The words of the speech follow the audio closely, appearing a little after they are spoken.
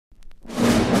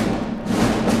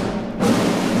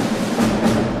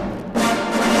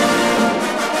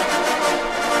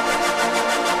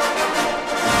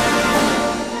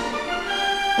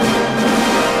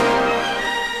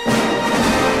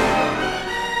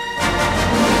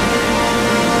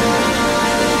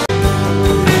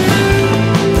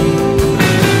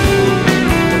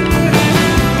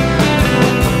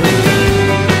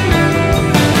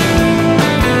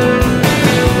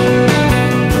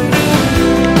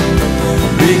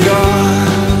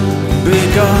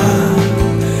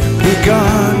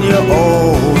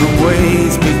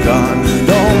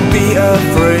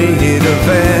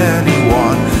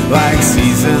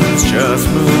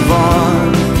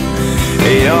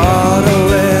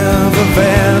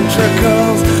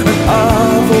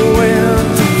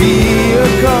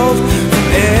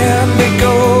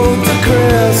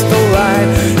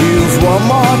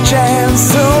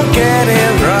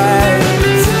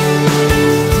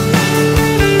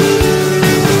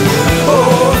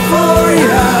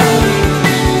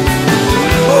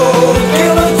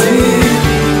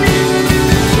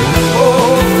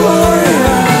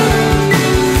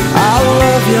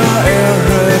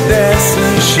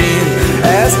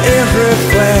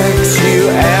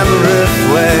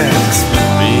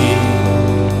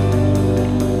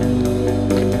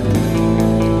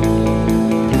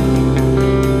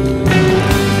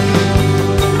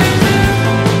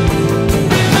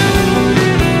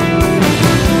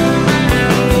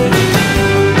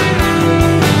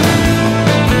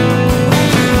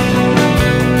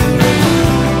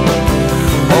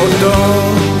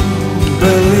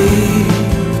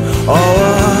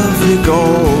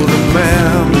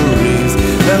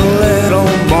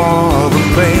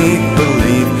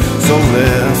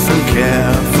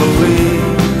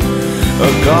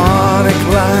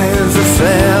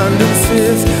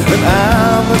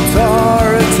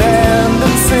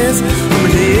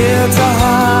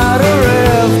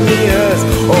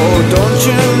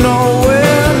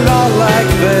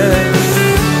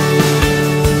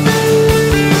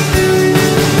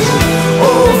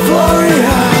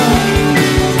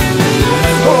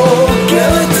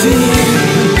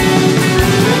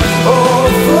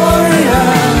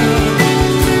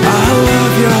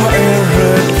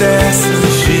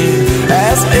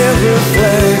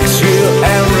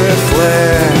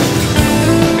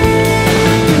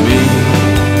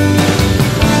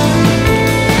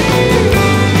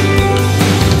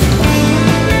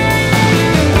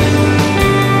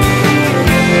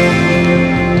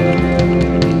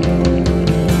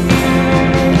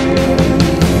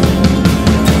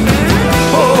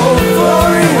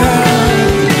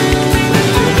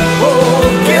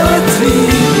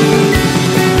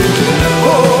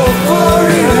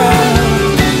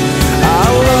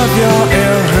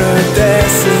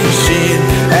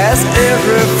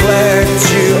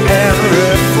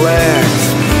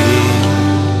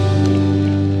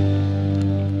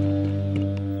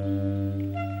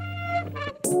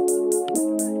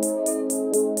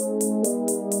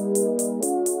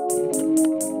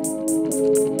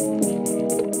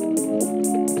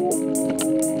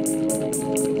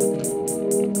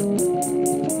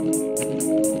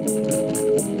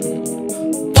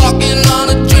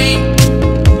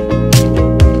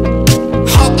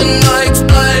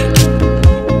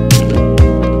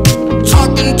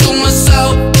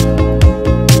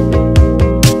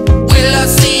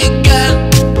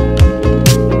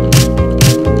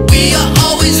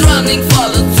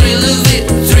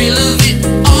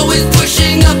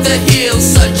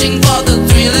searching for the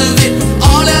thrill of it.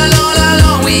 All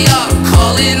along we are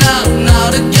calling out now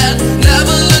to get.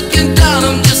 Never looking down,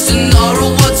 I'm just an aura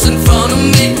of what's in front of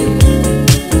me.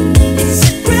 Is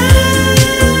it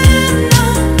right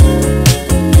now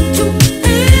to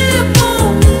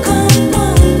air-bourne? Come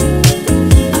on,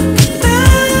 I can fly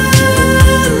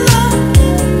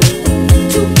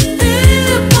to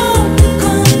air-bourne.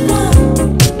 Come on.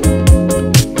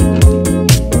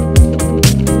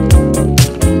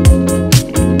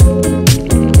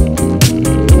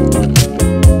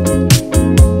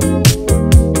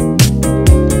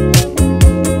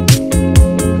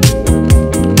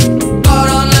 But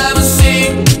I'll never see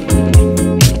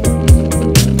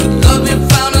the love you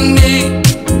found in me.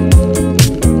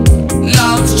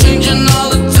 Now it's changing all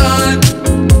the time.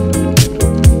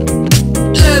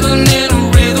 Living in a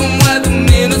rhythm where the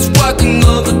minutes working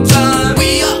overtime.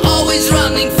 We are always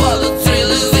running for the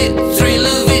thrill of it, thrill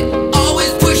of it.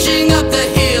 Always pushing up the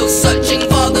hill, searching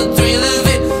for the thrill of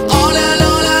it. All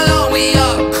along we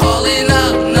are calling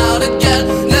out now to get.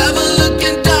 Never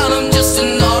looking down, I'm just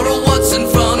an aura of what's in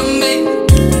front of me.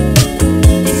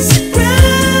 Is it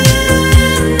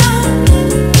right now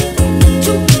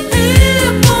to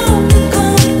air-bourne?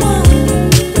 Come on,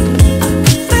 I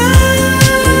can fly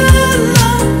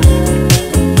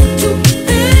to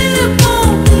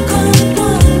air-bourne. Come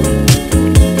on.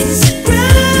 Is it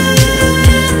right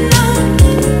now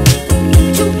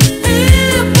to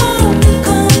air-bourne?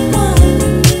 Come on,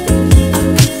 I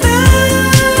can fly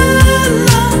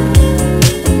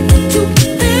to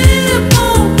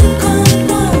air-bourne.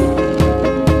 Come on.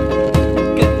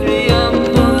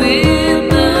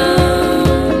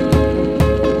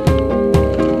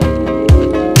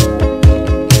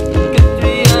 Que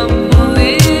triunfo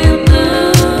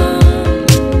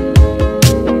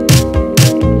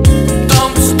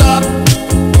Don't stop,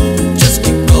 just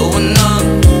keep going on.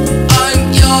 I'm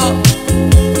your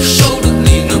shoulder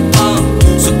leaning upon.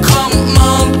 So come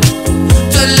on,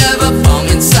 deliver from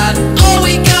inside. All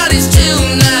we got is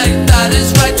tonight. That is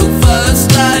right to first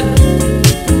light.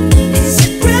 Is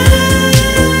it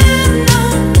right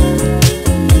now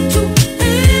to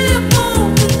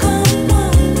air-bourne? Come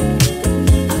on,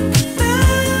 I can fly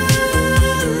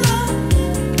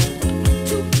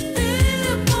to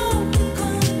air-bourne.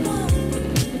 Come on.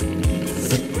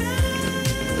 Is it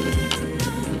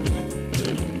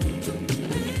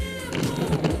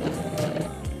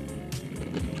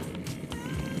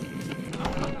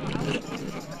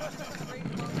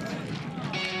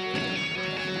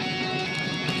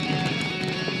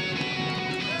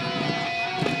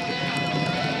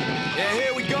Yeah,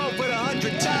 here we go for the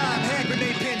 100th time. Hand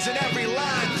grenade pins in every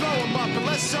line. Throw 'em up and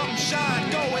let something shine.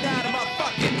 Going out of my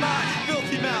fucking mind.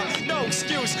 Filthy mouth, no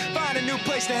excuse. Find a new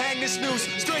place to hang this noose.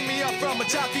 String me up from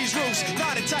atop these roofs.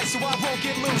 Knot it tight so I won't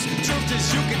get loose. Truth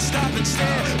is you can stop and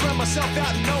stare. Run myself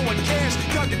out and no one cares.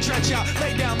 Dug the trench out,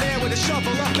 lay down there with a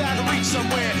shovel up out of reach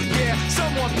somewhere. Yeah,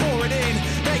 someone pour it in.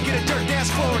 Make it a dirt dance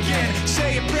floor again.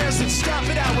 Say your prayers and stop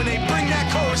it out when they bring that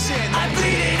chorus in. I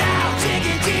bleed it out,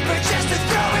 digging deeper just to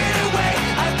throw it away.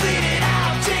 I bleed it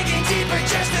out, digging deeper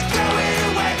just to throw it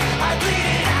away. I bleed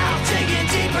it out, digging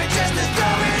deeper just to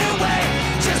throw it away.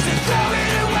 Just to throw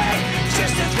it away,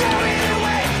 just to throw it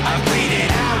away. I bleed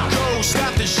it out. Go,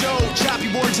 stop the show. Choppy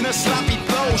words in a sloppy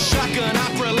flow. Shotgun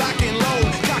opera, lock and load.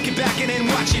 Cock it back and then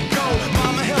watch it go.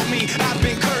 Mama help me, I've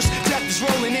been cursed. Death is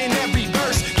rolling in every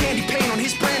verse. Candy paint on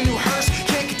his brand new hearse.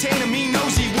 Can't contain him, he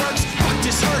knows he works. Fuck,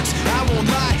 this hurts, I won't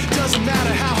lie. Doesn't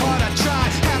matter how hard I try.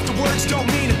 Half the words don't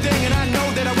mean a thing, and I know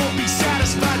that I won't be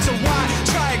satisfied. So why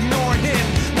try ignoring him?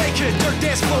 Make it a dirt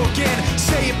dance floor again.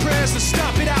 Say your prayers and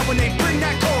stop it out when they bring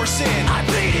that chorus in. I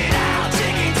bleed it out,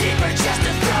 digging deeper just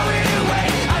to throw it away.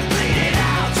 I bleed it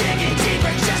out, digging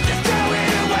deeper just to throw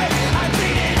it away. I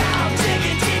bleed it out,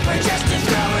 digging deeper just to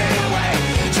throw it away.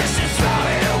 Just to throw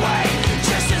it away,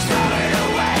 just to throw it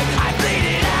away. I bleed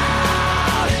it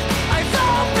out. I've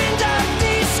opened up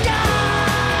these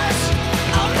scars.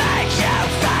 I'll make you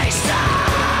face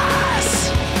us.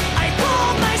 I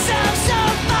pulled myself so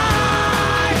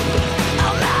far.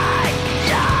 I'll make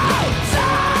you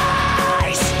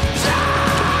face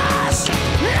us.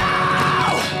 No!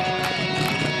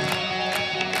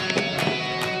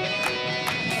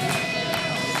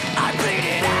 I bleed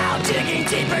it out, digging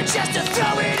deeper just to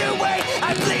throw it away.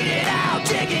 I bleed it out,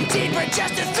 digging deeper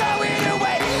just to throw it away.